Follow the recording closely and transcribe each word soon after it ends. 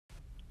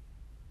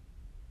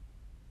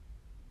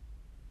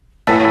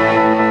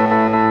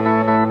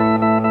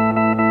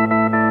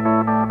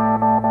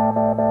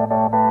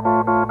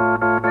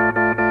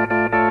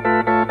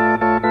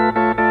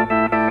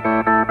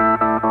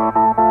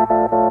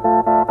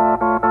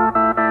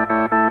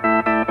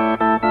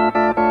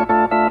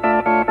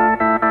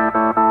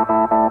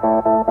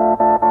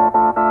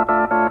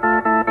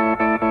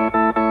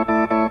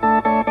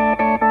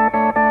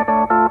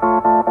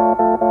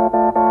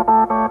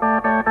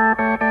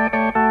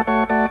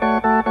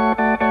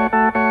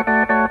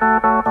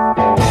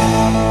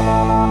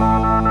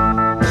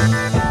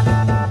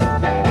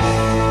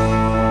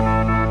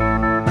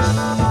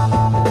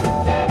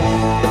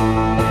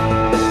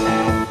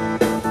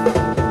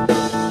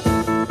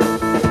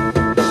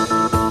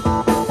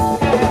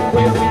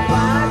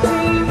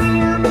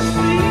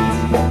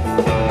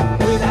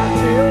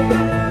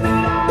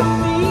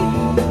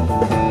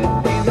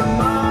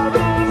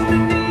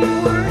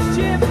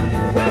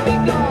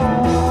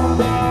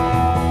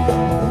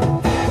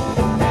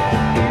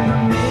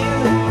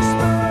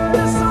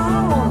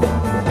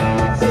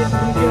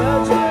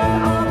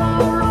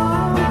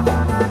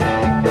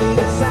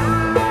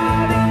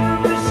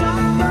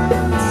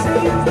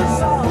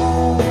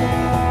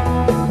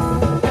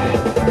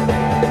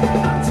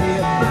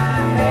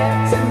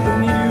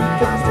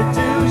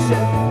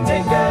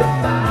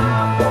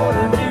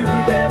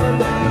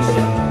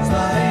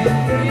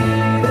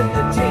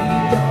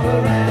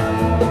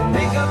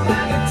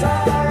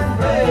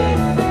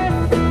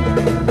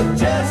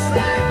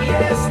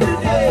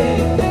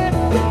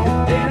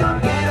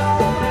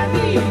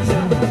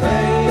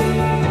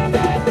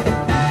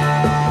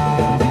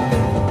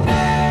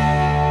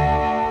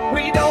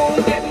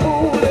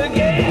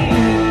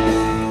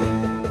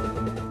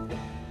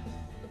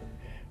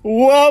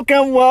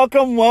Welcome,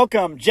 welcome,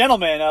 welcome,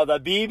 gentlemen of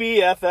the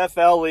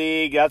BBFFL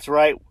League. That's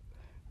right,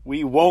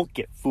 we won't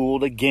get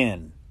fooled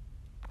again.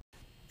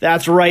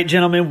 That's right,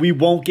 gentlemen, we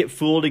won't get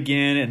fooled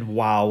again. And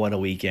wow, what a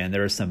weekend.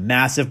 There were some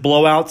massive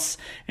blowouts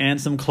and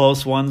some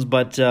close ones.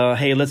 But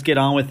hey, let's get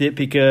on with it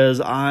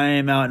because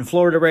I'm out in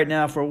Florida right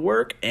now for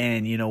work.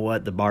 And you know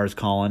what? The bar's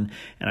calling.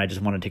 And I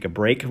just want to take a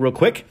break real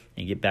quick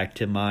and get back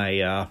to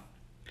my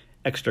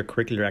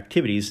extracurricular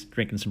activities,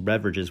 drinking some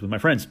beverages with my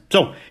friends.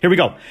 So here we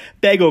go.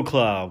 Bagel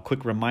Club.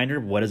 Quick reminder,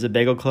 what is a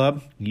Bagel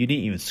Club? You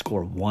didn't even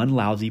score one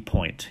lousy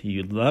point.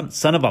 You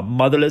son of a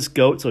motherless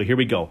goat. So here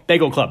we go.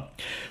 Bagel Club.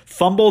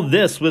 Fumble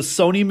this with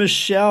Sony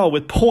Michel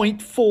with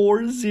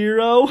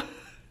 .40.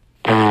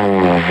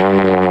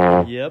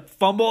 Yep.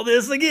 Fumble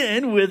this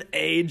again with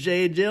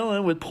A.J.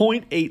 Dillon with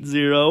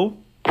 .80.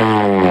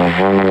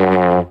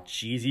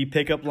 Cheesy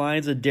pickup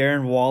lines of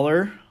Darren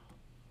Waller.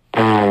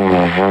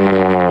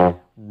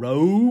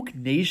 Rogue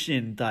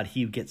Nation thought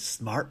he would get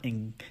smart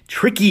and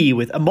tricky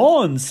with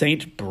Amon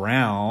St.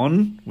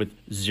 Brown with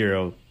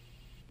 0.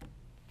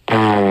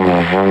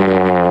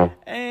 And,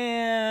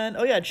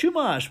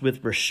 Chumash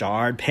with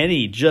Rashard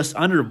Penny just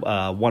under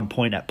 1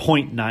 point at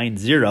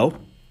 .90.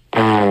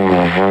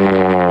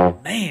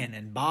 Man,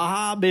 and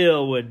Baja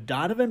Bill with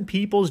Donovan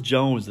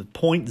Peoples-Jones with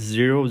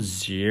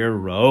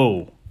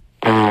 .00.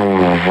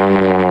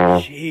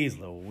 Jeez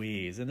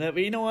Louise. And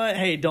you know what?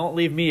 Hey, don't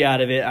leave me out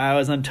of it. I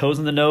was on toes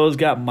in the nose,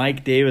 got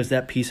Mike Davis,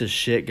 that piece of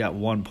shit, got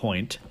 1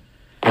 point.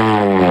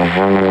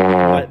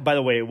 By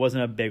the way, it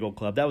wasn't a Bagel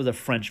Club. That was a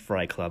French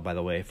Fry Club, by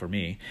the way, for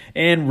me.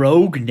 And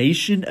Rogue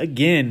Nation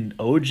again,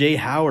 O.J.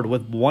 Howard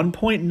with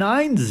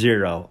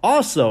 1.90.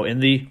 Also in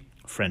the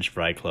French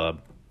Fry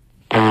Club.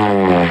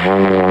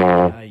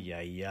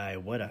 Ay,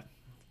 what a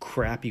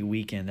crappy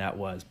weekend that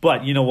was.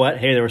 But you know what?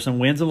 Hey, there were some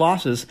wins and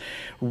losses.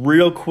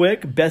 Real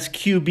quick, best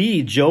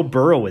QB, Joe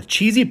Burrow with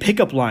cheesy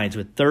pickup lines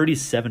with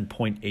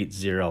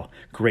 37.80.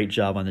 Great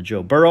job on the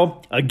Joe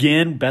Burrow.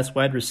 Again, best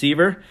wide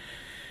receiver.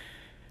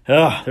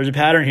 There's a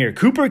pattern here.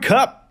 Cooper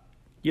Kupp.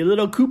 Your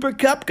little Cooper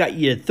Kupp got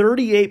you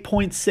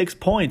 38.6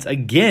 points.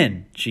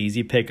 Again,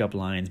 cheesy pickup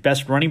lines.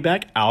 Best running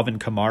back, Alvin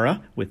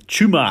Kamara with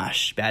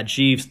Chumash. Bad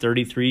Chiefs,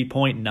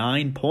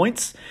 33.9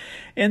 points.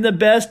 And the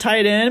best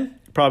tight end,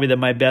 probably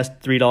my best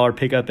 $3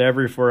 pickup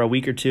ever for a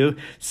week or two,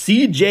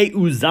 CJ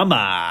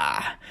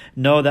Uzomah.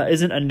 No, that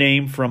isn't a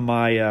name from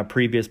my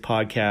previous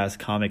podcast,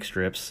 Comic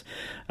Strips,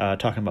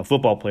 talking about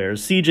football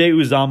players. CJ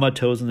Uzomah,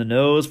 toes in the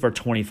nose for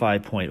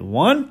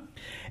 25.1.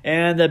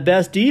 And the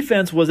best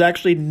defense was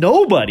actually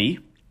nobody.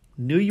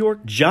 New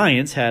York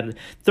Giants had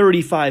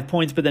 35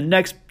 points, but the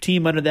next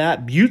team under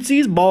that,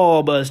 Butzy's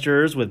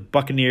Ballbusters with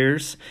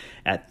Buccaneers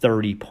at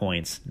 30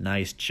 points.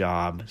 Nice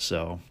job.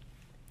 So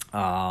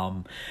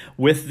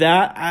with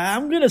that,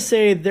 I'm going to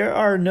say there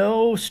are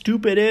no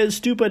Stupid Is,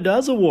 Stupid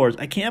Does awards.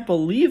 I can't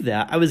believe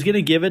that. I was going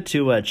to give it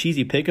to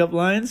Cheesy Pickup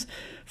Lines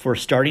for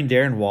starting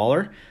Darren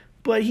Waller,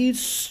 but he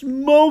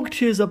smoked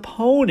his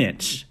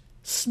opponent.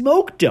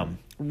 Smoked him.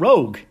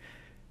 Rogue.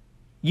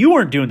 You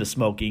weren't doing the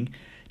smoking.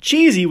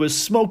 Cheesy was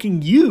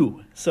smoking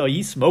you. So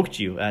he smoked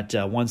you at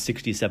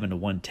 167 to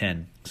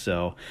 110.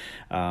 So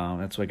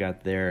that's what I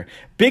got there.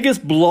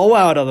 Biggest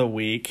blowout of the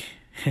week.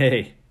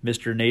 Hey,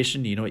 Mr.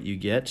 Nation, you know what you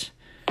get?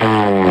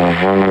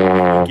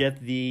 You get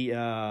the,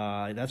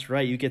 that's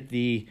right, you get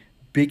the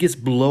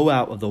biggest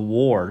blowout of the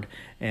ward.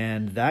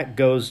 And that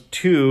goes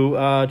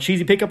to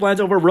Cheesy Pickup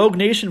Lines over Rogue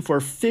Nation for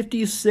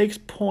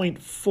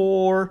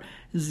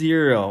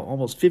 56.40.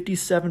 Almost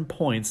 57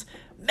 points.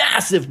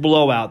 Massive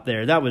blowout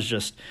there. That was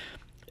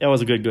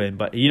a good game.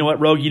 But you know what,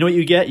 Rogue? You know what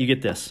you get? You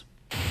get this.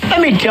 Let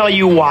me tell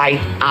you why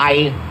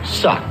I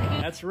suck.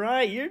 That's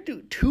right. You're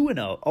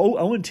 2-0.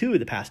 0-2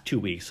 the past 2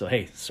 weeks. So,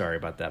 hey, sorry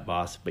about that,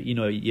 boss. But you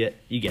know, you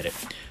get it.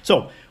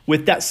 So,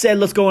 with that said,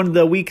 let's go into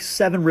the Week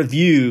 7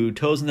 review.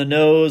 Toes in the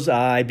nose.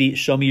 I beat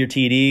Show Me Your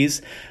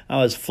TDs. I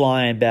was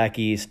flying back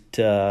east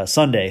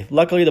Sunday.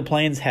 Luckily, the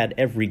Plains had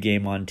every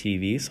game on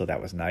TV, so that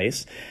was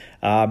nice.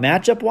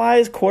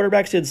 Matchup-wise,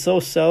 quarterbacks did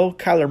so-so.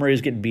 Kyler Murray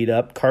was getting beat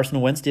up.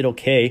 Carson Wentz did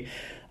okay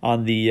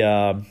on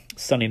the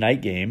Sunday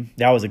night game.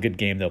 That was a good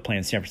game, though,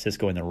 playing San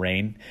Francisco in the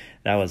rain.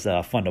 That was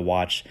fun to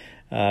watch.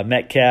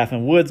 Metcalf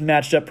and Woods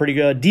matched up pretty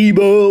good.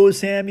 Debo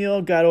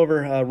Samuel got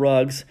over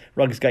Ruggs.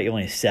 Ruggs got you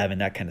only 7.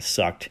 That kind of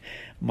sucked.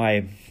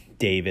 My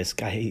Davis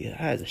guy, he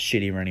has a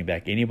shitty running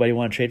back. Anybody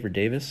want to trade for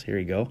Davis? Here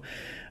you go.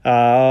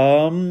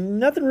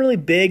 Nothing really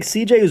big.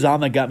 CJ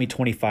Uzomah got me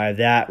 25.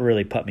 That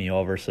really put me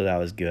over, so that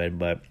was good.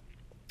 But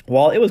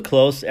while it was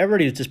close,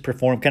 everybody just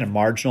performed kind of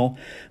marginal,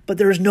 but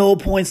there was no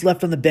points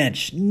left on the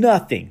bench.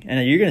 Nothing.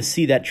 And you're going to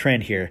see that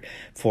trend here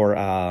for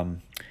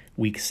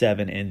Week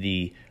 7 in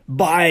the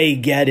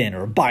By-Geddon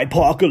or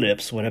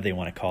By-Apocalypse, whatever they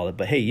want to call it.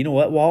 But hey, you know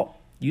what, Walt?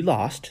 You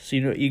lost, so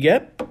you know what you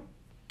get?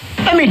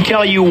 Let me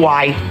tell you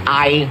why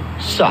I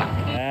suck.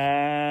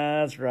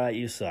 That's right,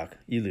 you suck.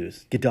 You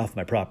lose. Get off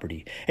my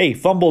property. Hey,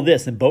 fumble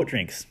this and boat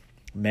drinks.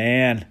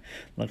 Man,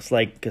 looks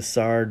like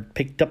Gassard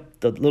picked up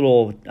the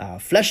little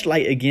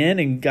fleshlight again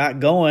and got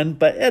going,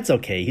 but it's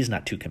okay. He's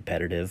not too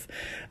competitive.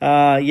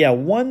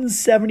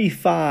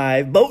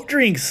 175. Boat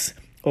Drinks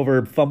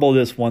over Fumble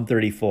This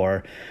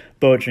 134.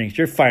 Boat Drinks,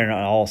 you're firing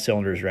on all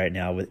cylinders right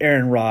now with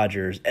Aaron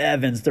Rodgers,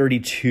 Evans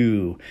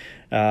 32,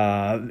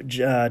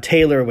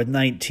 Taylor with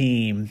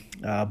 19,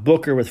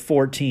 Booker with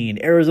 14,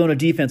 Arizona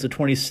defense with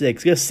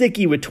 26,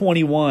 Gesicki with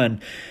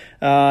 21.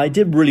 I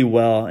did really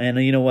well, and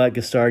you know what,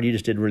 Gassard, you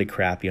just did really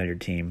crappy on your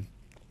team.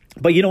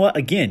 But you know what?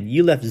 Again,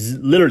 you left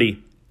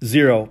literally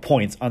 0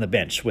 points on the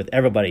bench with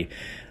everybody.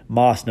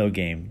 Moss, no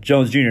game.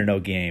 Jones Jr., no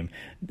game.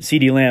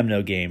 CeeDee Lamb,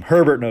 no game.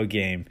 Herbert, no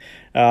game.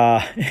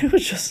 It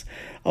was just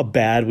a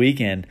bad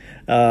weekend.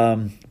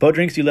 Boat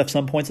Drinks, you left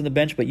some points on the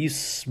bench, but you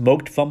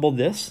fumbled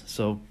this,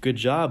 so good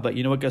job. But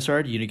you know what,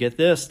 Gassard? You didn't get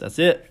this. That's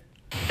it.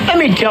 Let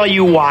me tell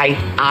you why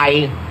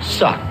I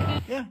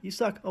suck. Yeah, you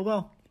suck. Oh,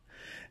 well.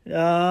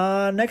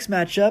 Next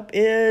matchup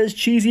is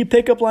Cheesy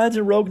Pickup Lines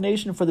and Rogue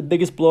Nation for the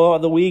biggest blowout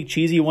of the week.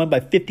 Cheesy won by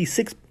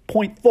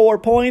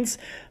 56.4 points.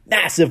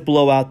 Massive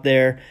blowout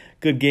there.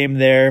 Good game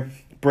there.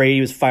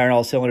 Brady was firing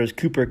all cylinders.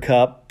 Cooper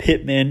Kupp,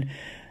 Pittman.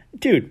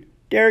 Dude,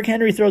 Derrick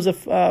Henry throws a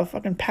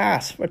fucking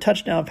pass, a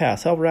touchdown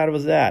pass. How rad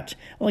was that?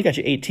 Only got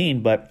you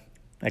 18, but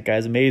that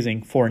guy's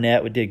amazing.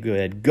 Fournette did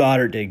good.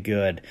 Goddard did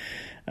good.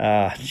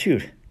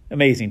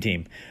 Amazing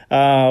team.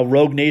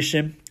 Rogue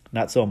Nation,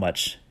 not so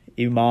much.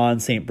 Iman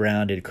St.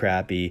 Brown did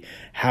crappy.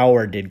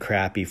 Howard did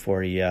crappy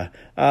for you.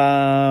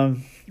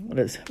 What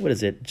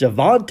is it?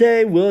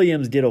 Javonte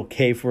Williams did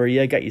okay for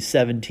you. Got you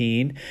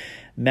 17.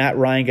 Matt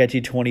Ryan got you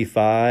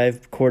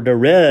 25.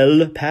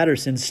 Cordarrelle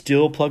Patterson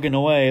still plugging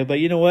away. But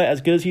you know what?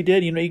 As good as he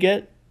did, you know what you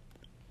get?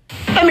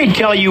 Let me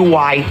tell you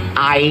why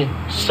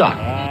I suck.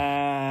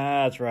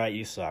 That's right,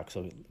 you suck.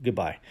 So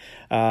goodbye.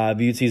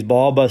 Butsy's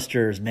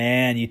Ballbusters,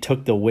 man, you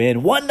took the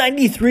win.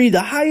 193,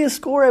 the highest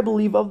score, I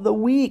believe, of the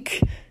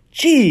week.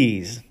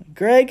 Jeez,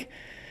 Greg,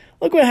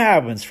 look what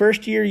happens.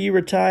 First year you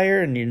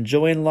retire and you're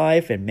enjoying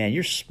life, and man,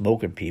 you're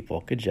smoking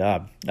people. Good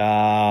job.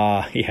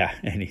 Yeah,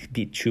 and he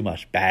beat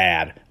Chumash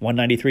bad.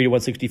 193 to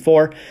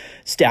 164.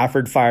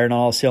 Stafford firing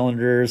all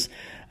cylinders.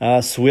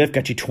 Swift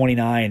got you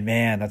 29.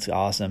 Man, that's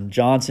awesome.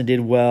 Johnson did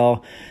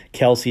well.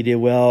 Kelsey did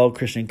well.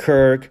 Christian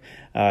Kirk,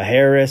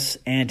 Harris,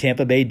 and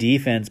Tampa Bay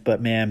defense.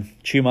 But, man,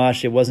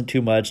 Chumash, it wasn't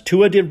too much.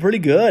 Tua did pretty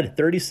good.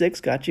 36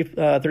 got you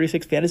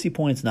 36 fantasy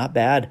points. Not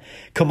bad.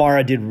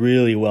 Kamara did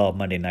really well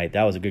Monday night.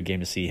 That was a good game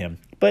to see him.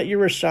 But your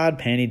Rashad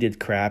Penny did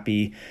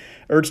crappy.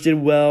 Ertz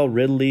did well.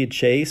 Ridley,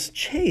 Chase,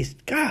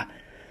 God.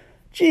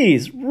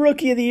 Jeez,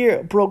 Rookie of the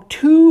Year, broke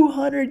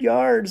 200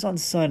 yards on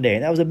Sunday.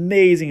 That was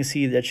amazing to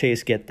see that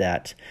Chase get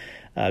that.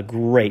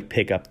 Great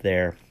pickup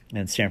there.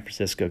 And San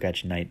Francisco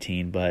got you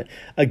 19. But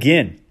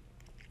again,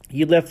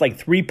 you left like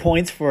 3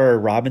 points for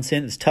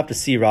Robinson. It's tough to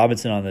see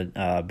Robinson on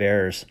the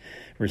Bears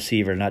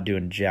receiver not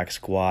doing jack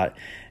squat.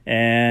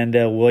 And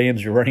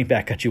Williams, your running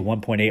back, got you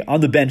 1.8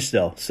 on the bench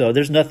though. So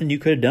there's nothing you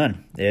could have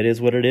done. It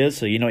is what it is.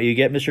 So you know what you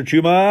get, Mr.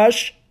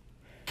 Chumash?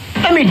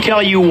 Let me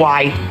tell you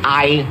why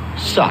I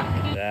suck.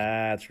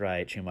 That's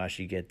right, Chumash.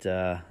 You get,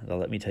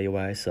 let me tell you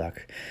why I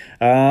suck.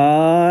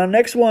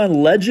 Next one,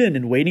 Legend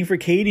and Waiting for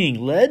Kading.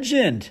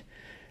 Legend.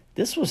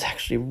 This was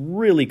actually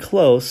really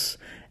close.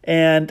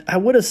 And I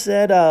would have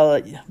said,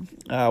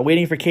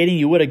 Waiting for Kading,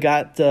 you would have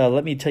got,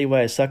 let me tell you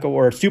why I suck,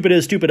 or Stupid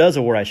As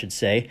Award, I should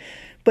say.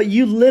 But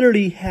you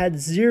literally had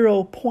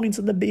 0 points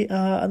on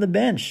the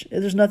bench.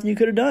 There's nothing you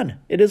could have done.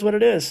 It is what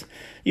it is.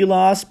 You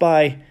lost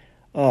by,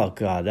 oh,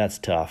 God, that's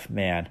tough,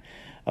 man.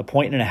 1.5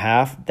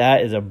 points,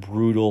 that is a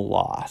brutal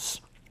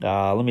loss.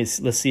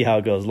 Let's see how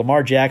it goes.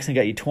 Lamar Jackson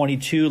got you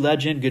 22.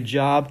 Legend, good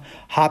job.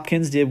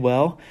 Hopkins did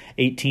well,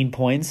 18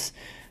 points.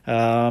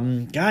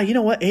 God, you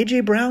know what?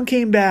 A.J. Brown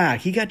came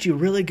back. He got you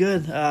really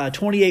good,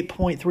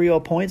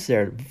 28.30 points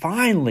there.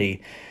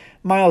 Finally.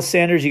 Miles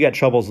Sanders, you got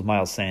troubles with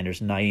Miles Sanders.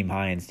 Naeem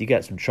Hines, you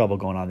got some trouble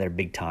going on there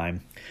big time.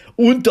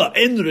 Unta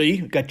Henry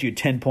got you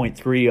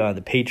 10.3 on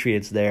the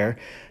Patriots there.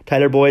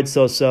 Tyler Boyd,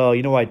 so.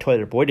 You know why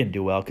Tyler Boyd didn't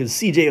do well? Because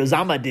C.J.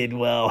 Uzomah did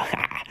well.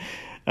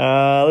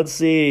 Let's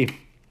see.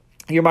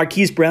 Your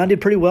Marquise Brown did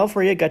pretty well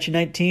for you. Got you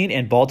 19.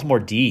 And Baltimore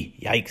D,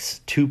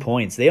 yikes, 2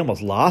 points. They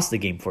almost lost the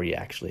game for you,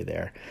 actually,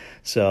 there.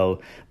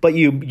 So, but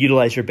you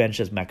utilized your bench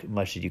as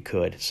much as you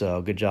could.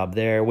 So, good job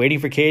there. Waiting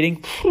for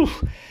Kading.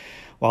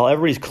 While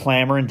everybody's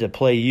clamoring to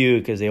play you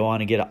because they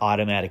want to get an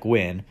automatic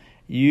win,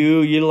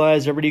 you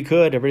utilized everybody you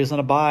could. Everybody's on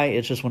a bye.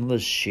 It's just one of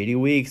those shitty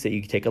weeks that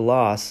you take a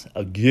loss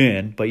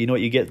again. But you know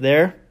what you get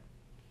there?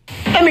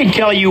 Let me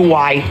tell you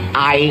why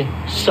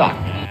I suck.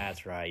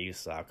 That's right. You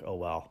suck. Oh,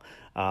 well.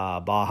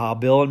 Baja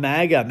Bill and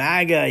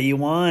MAGA, you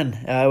won.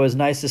 It was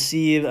nice to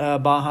see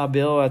Baja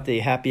Bill at the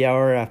happy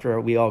hour after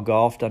we all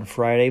golfed on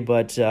Friday,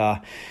 but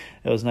it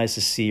was nice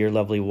to see your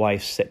lovely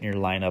wife sitting in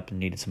your lineup and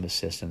needed some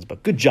assistance.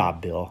 But good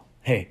job, Bill.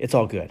 Hey, it's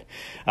all good.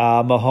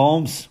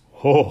 Mahomes,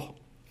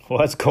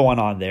 what's going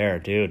on there,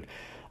 dude?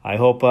 I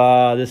hope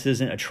this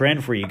isn't a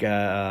trend for you,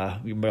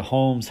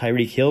 Mahomes,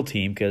 Tyreek Hill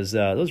team, because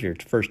those are your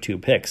first 2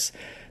 picks.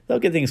 They'll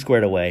get things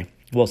squared away.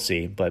 we'll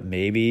see. But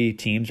maybe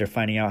teams are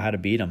finding out how to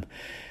beat them.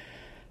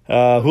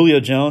 Julio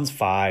Jones,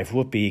 5.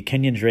 Whoopee.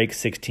 Kenyon Drake,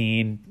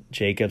 16.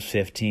 Jacobs,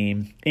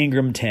 15.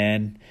 Ingram,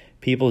 10.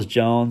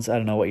 Peoples-Jones, I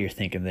don't know what you're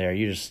thinking there.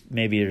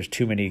 Maybe there's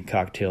too many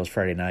cocktails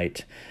Friday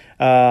night.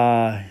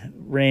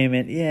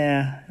 Raymond,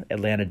 yeah.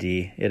 Atlanta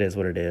D, it is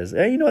what it is.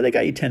 You know what? They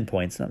got you 10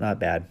 points. Not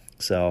bad.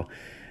 So,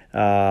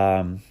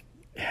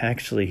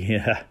 actually,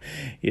 yeah.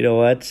 You know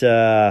what?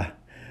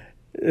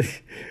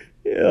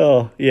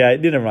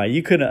 Never mind.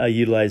 You couldn't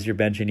utilize your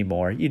bench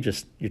anymore. Your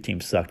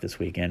team sucked this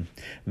weekend.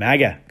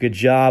 MAGA, good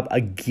job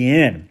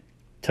again.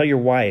 Tell your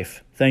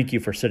wife thank you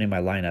for setting my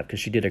lineup because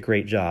she did a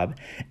great job.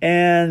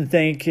 And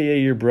thank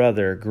your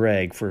brother,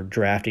 Greg, for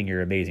drafting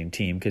your amazing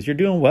team because you're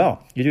doing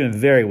well. You're doing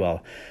very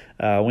well.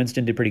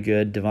 Winston did pretty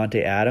good.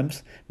 Devontae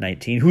Adams,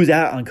 19, who's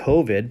out on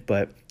COVID,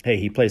 but hey,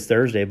 he plays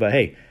Thursday. But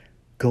hey,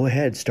 go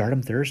ahead, start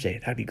him Thursday.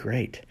 That'd be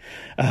great.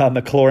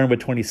 McLaurin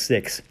with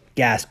 26.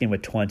 Gaskin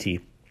with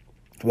 20.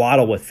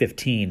 Waddle with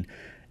 15.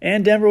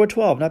 And Denver with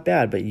 12. Not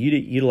bad, but you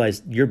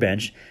utilize your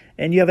bench.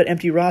 And you have an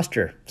empty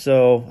roster.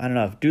 So, I don't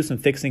know, do some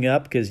fixing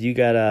up because you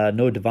got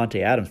no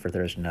Devontae Adams for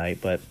Thursday night.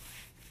 But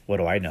what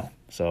do I know?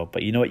 So,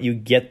 but you know what? You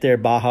get there,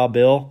 Baja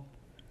Bill.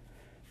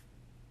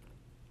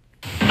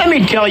 Let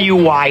me tell you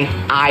why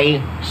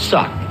I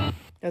suck.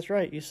 That's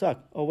right. You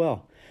suck. Oh,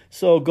 well.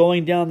 So,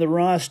 going down the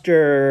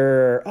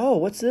roster. Oh,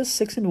 what's this?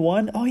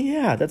 6-1? Oh,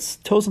 yeah. That's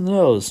toes in the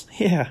nose.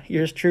 Yeah,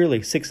 yours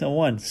truly.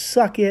 6-1.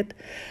 Suck it.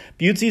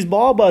 Butsy's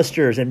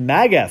Ballbusters and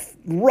MAGA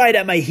right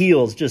at my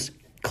heels. Just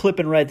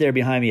clipping right there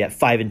behind me at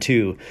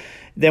 5-2.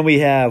 Then we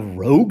have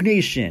Rogue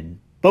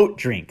Nation, Boat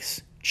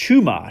Drinks,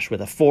 Chumash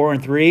with a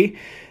 4-3.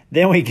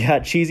 Then we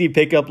got Cheesy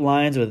Pickup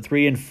Lines with a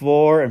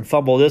 3-4, and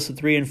Fumble This with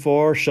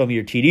 3-4. Show Me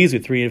Your TDs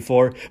with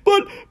 3-4.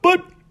 But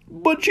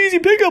Cheesy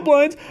Pickup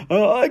Lines,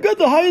 I got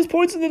the highest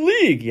points in the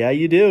league. Yeah,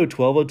 you do.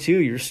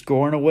 12-2. You're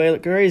scoring away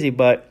like crazy,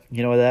 but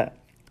you know what? That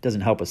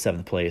doesn't help with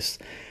 7th place.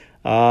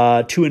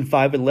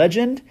 2-5 with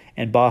Legend,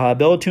 and Baja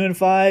Bill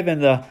 2-5,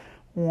 and the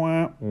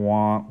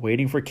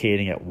Waiting for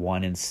Kading at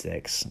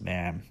 1-6,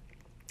 man.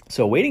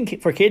 So Waiting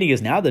for Kading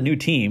is now the new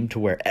team to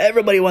where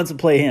everybody wants to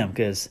play him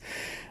because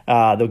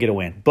they'll get a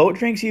win. Boat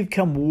Drinks, you've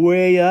come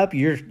way up.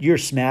 You're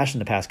smashing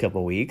the past couple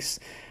of weeks.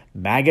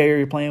 MAGA,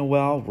 you're playing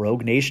well.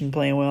 Rogue Nation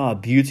playing well.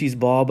 Butsy's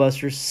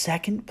Ballbusters,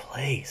 2nd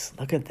place.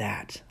 Look at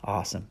that.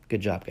 Awesome.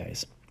 Good job,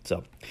 guys.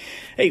 So,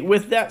 hey,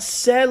 with that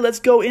said, let's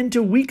go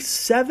into week 8 is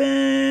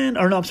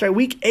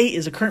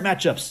the current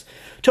matchups.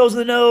 Toes in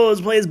the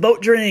Nose plays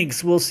Boat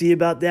Drinks. We'll see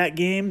about that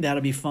game.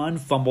 That'll be fun.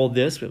 Fumble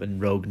This when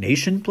Rogue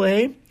Nation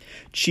play.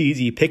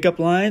 Cheesy Pickup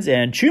Lines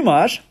and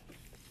Chumash.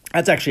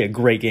 That's actually a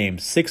great game.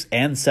 6th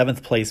and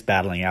 7th place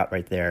battling out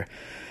right there.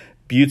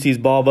 Butsy's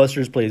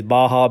Ballbusters plays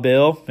Baja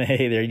Bill.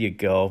 Hey, there you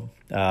go.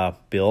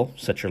 Bill,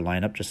 set your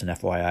lineup, just an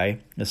FYI.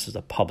 This is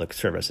a public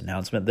service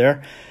announcement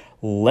there.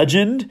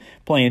 Legend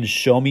playing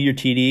Show Me Your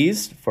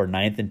TDs for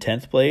 9th and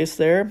 10th place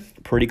there.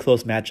 Pretty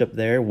close matchup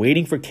there.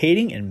 Waiting for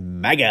Kading and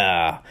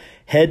MAGA.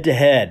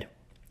 Head-to-head.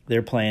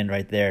 They're playing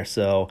right there.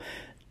 So,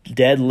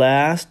 dead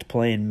last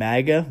playing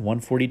MAGA,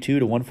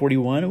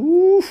 142-141.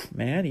 Oof,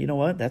 man, you know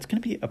what? That's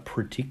going to be a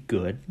pretty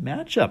good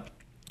matchup.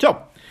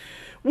 So,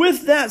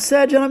 with that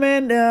said,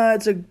 gentlemen,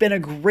 it's been a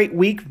great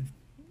week.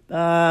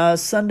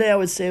 Sunday, I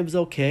would say it was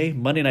okay.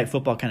 Monday Night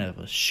Football kind of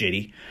was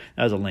shitty.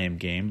 That was a lame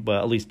game,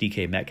 but at least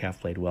DK Metcalf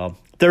played well.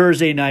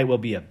 Thursday night will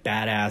be a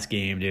badass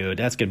game, dude.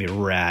 That's going to be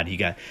rad. You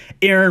got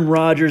Aaron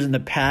Rodgers and the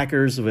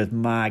Packers with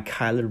my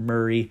Kyler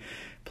Murray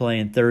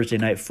playing Thursday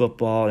Night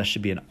Football. That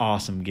should be an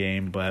awesome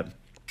game, but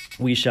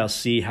we shall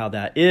see how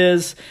that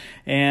is,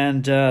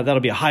 and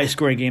that'll be a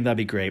high-scoring game. That'd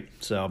be great.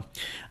 So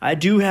I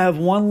do have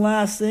one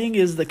last thing,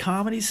 is the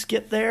comedy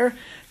skit there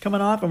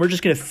coming off, and we're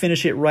just going to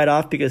finish it right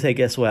off because, hey,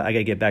 guess what? I got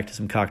to get back to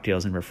some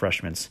cocktails and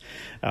refreshments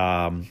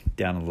down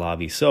in the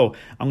lobby. So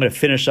I'm going to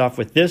finish off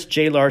with this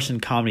Jay Larson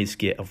comedy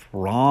skit of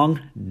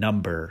Wrong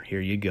Number. Here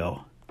you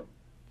go.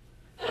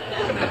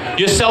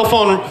 Your cell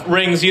phone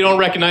rings, you don't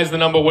recognize the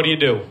number, what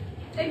do?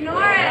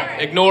 Ignore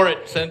it. Ignore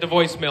it, send it to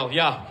voicemail.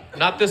 Yeah,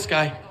 not this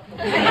guy.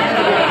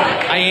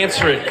 I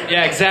answer it.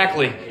 Yeah,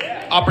 exactly.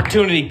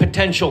 Opportunity,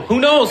 potential. Who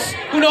knows?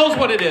 Who knows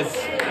what it is?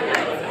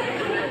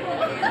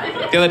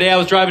 The other day I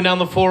was driving down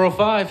the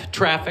 405,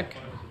 traffic.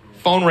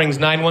 Phone rings,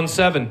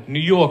 917, New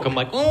York. I'm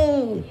like,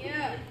 oh.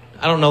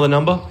 I don't know the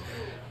number.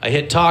 I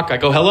hit talk. I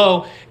go,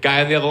 hello.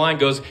 Guy on the other line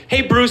goes,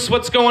 hey, Bruce,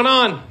 what's going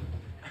on?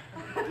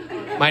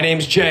 My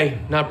name's Jay,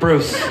 not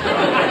Bruce.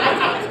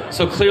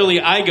 So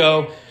clearly I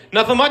go,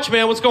 nothing much,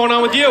 man. What's going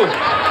on with you?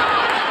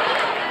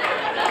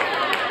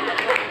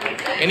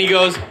 And he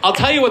goes, I'll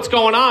tell you what's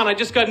going on. I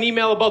just got an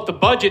email about the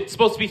budget. It's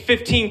supposed to be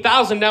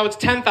 $15,000. Now it's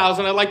 $10,000.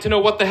 I'd like to know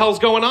what the hell's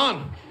going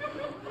on.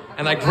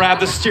 And I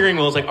grabbed the steering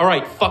wheel. I was like, all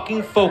right,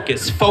 fucking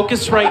focus.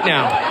 Focus right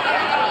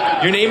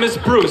now. Your name is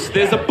Bruce.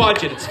 There's a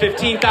budget. It's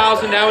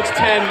 $15,000. Now it's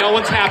 $10,000. No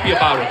one's happy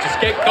about it.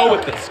 Just go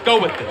with this. Go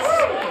with this.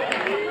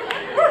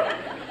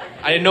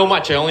 I didn't know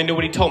much. I only knew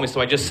what he told me, so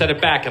I just said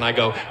it back. And I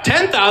go,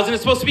 $10,000?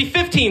 It's supposed to be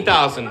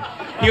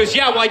 $15,000. He goes,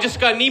 yeah, well, I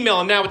just got an email,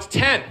 and now it's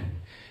 $10,000.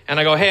 And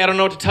I go, hey, I don't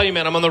know what to tell you,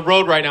 man. I'm on the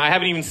road right now. I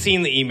haven't even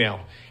seen the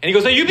email. And he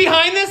goes, are you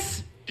behind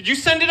this? Did you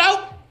send it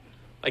out?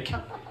 Like,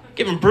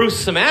 giving Bruce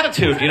some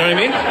attitude, you know what I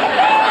mean?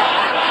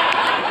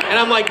 And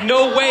I'm like,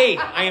 no way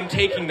I am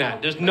taking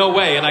that. There's no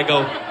way. And I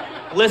go,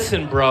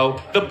 listen,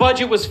 bro, the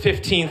budget was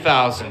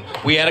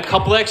 $15,000. We had a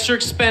couple extra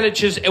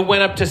expenditures. It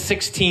went up to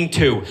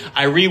 $16,200.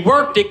 I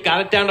reworked it,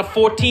 got it down to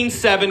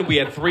 $14,700. We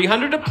had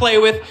 $300 to play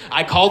with.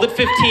 I called it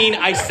 $15,000.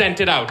 I sent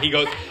it out. He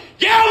goes,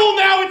 yeah, well,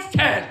 now it's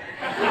 $10,000.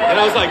 And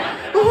I was like,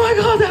 oh my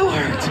God, that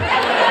worked.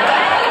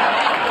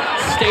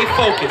 Stay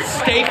focused.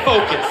 Stay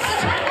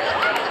focused.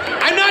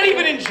 I'm not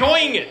even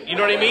enjoying it. You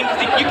know what I mean?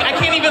 I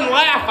can't even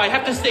laugh. I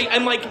have to stay.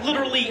 I'm like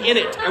literally in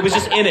it. I was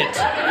just in it.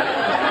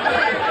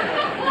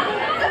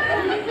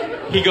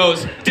 He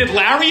goes, did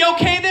Larry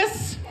okay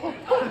this?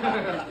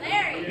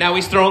 Larry. Now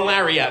he's throwing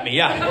Larry at me,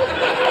 yeah.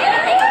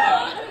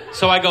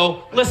 So I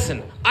go,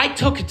 listen, I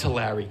took it to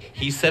Larry.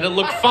 He said it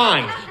looked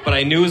fine, but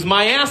I knew it was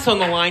my ass on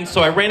the line,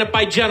 so I ran it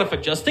by Jennifer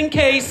just in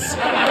case.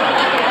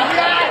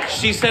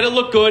 She said it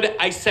looked good.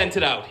 I sent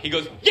it out. He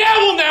goes, yeah,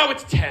 well, now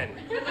it's 10.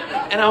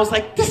 And I was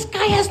like, this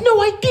guy has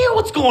no idea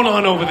what's going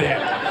on over there.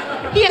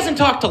 He hasn't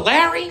talked to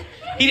Larry.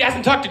 He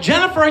hasn't talked to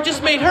Jennifer. I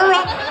just made her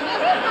up.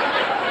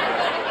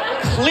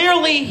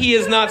 Clearly, he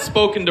has not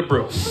spoken to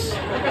Bruce.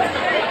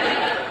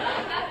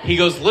 He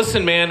goes,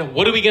 listen, man,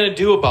 what are we going to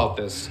do about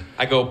this?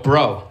 I go,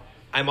 bro,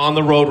 I'm on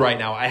the road right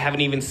now. I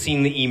haven't even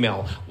seen the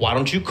email. Why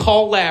don't you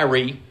call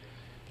Larry,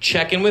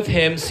 check in with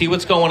him, see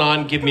what's going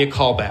on, give me a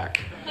call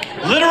back.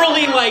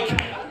 Literally,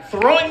 like,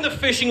 throwing the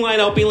fishing line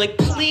out, being like,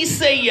 please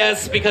say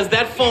yes, because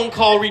that phone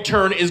call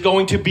return is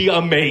going to be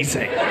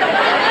amazing.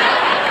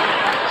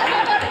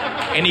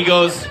 And he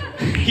goes,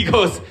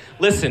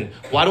 listen,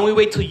 why don't we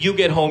wait till you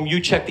get home, you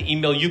check the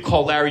email, you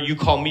call Larry, you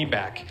call me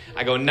back.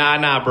 I go,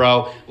 nah,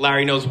 bro.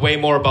 Larry knows way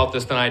more about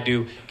this than I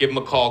do. Give him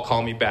a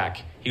call me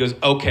back. He goes,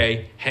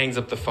 okay, hangs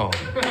up the phone.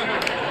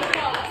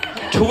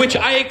 To which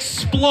I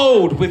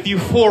explode with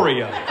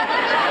euphoria.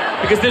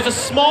 Because there's a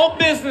small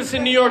business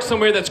in New York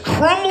somewhere that's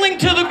crumbling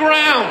to the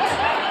ground.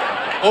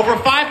 Over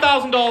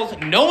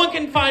 $5,000. No one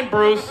can find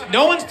Bruce.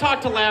 No one's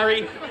talked to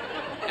Larry.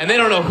 And they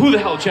don't know who the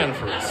hell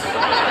Jennifer is.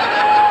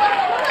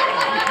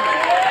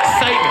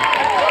 Excitement.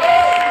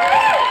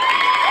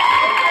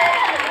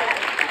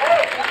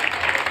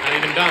 Not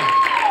even done.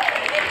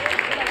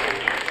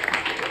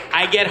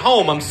 I get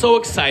home. I'm so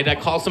excited. I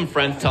call some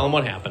friends, tell them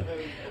what happened.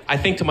 I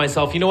think to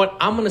myself, you know what?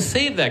 I'm going to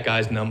save that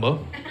guy's number.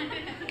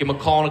 Give him a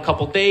call in a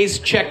couple days,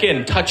 check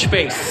in, touch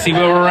base, see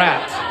where we're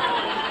at.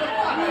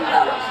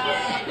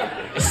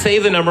 I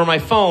save the number on my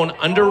phone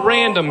under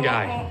random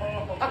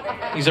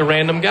guy. He's a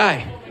random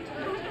guy.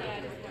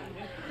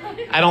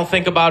 I don't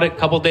think about it. A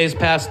couple days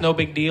pass, no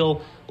big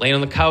deal. Laying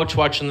on the couch,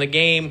 watching the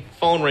game.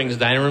 Phone rings,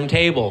 dining room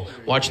table.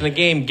 Watching the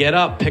game, get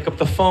up, pick up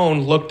the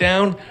phone, look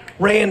down.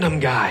 Random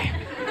guy.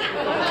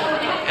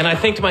 And I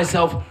think to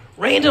myself,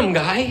 random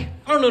guy?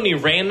 I don't know any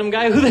random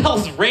guy. Who the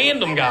hell's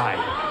random guy?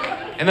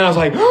 And then I was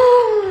like,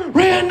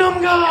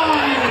 random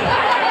guy!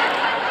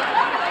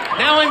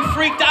 Now I'm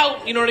freaked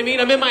out, you know what I mean?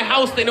 I'm in my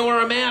house, they know where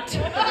I'm at.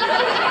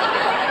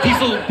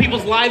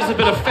 People's lives have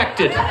been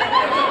affected.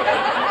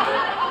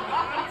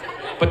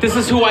 But this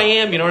is who I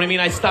am, you know what I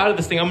mean? I started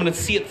this thing, I'm gonna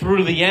see it through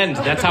to the end.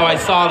 That's how I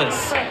saw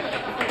this.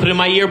 Put in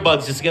my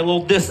earbuds, just get a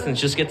little distance,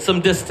 just get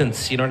some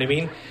distance, you know what I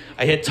mean?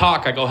 I hit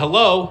talk, I go,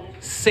 hello,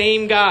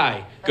 same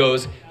guy.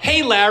 Goes,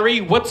 hey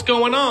Larry, what's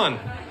going on?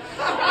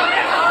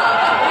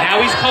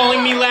 Now he's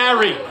calling me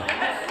Larry.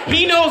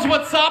 He knows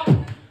what's up,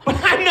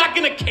 but I'm not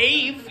gonna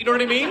cave, you know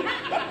what I mean?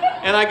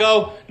 And I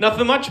go,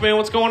 nothing much, man,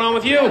 what's going on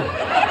with you?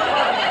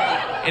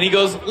 And he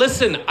goes,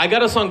 listen, I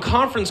got us on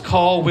conference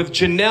call with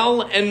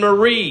Janelle and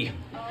Marie.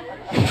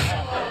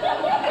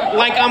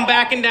 Like I'm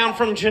backing down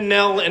from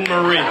Janelle and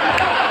Marie.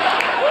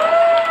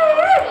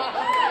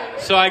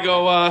 So I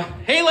go,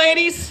 hey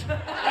ladies.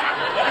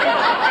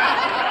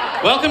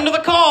 Welcome to the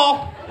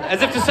call.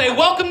 As if to say,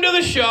 welcome to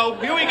the show.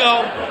 Here we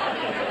go.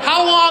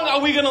 How long are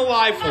we going to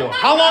lie for?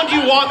 How long do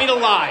you want me to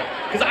lie?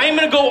 Because I'm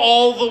going to go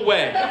all the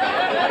way.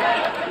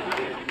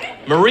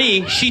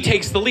 Marie, she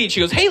takes the lead. She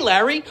goes, hey,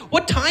 Larry,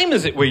 what time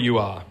is it where you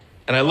are?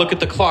 And I look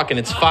at the clock, and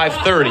it's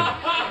 5:30.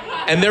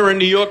 And they're a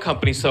New York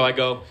company, so I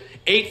go,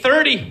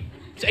 8:30.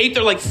 It's 8,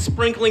 they're like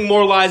sprinkling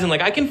more lies, and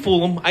like, I can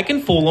fool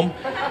them.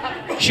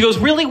 She goes,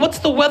 really? What's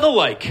the weather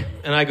like?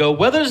 And I go,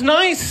 weather's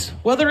nice.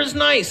 Weather is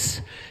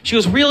nice. She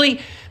goes, really?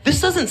 This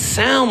doesn't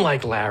sound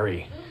like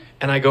Larry.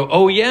 And I go,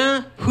 oh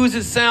yeah? Who's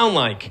it sound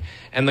like?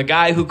 And the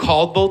guy who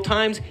called both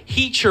times,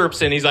 he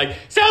chirps in. He's like,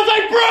 sounds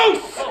like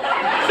Bruce!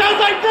 Sounds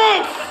like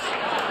Bruce!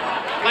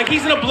 Like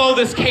he's gonna blow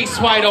this case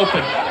wide open,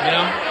 you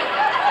know?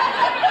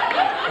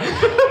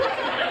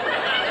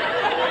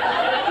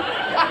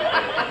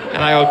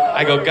 And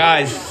I go,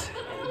 guys,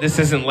 this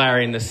isn't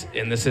Larry and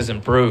this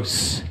isn't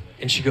Bruce.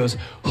 And she goes,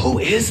 who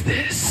is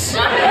this?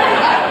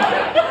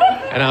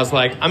 And I was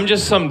like, I'm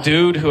just some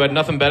dude who had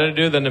nothing better to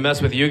do than to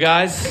mess with you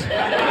guys.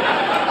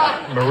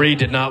 Marie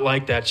did not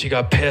like that. She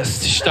got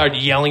pissed. She started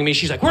yelling at me.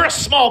 She's like, we're a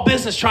small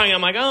business trying.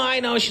 I'm like, oh,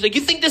 I know. She's like,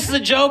 you think this is a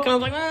joke? And I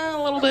was like,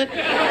 a little bit.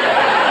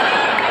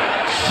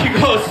 She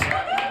goes,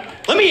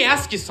 let me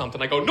ask you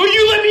something. I go, no,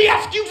 you let me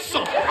ask you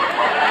something.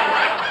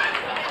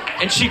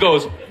 And she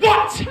goes,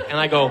 what? And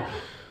I go,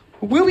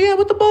 where we at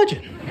with the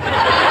budget?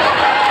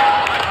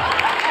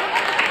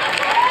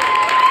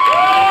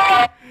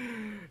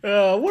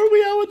 Where are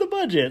we at with the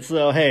budget?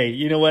 So, hey,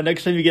 you know what?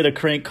 Next time you get a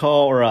crank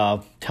call or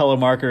a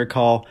telemarketer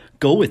call,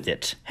 go with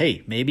it.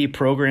 Hey, maybe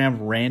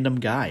program random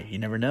guy. You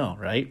never know,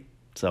 right?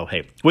 So,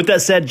 hey, with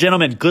that said,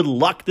 gentlemen, good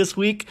luck this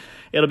week.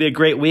 It'll be a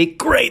great week.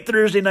 Great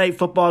Thursday night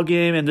football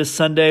game and this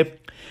Sunday.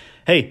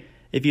 Hey,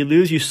 if you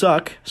lose, you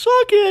suck.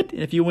 Suck it.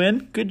 If you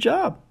win, good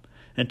job.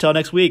 Until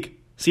next week,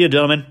 see you,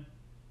 gentlemen.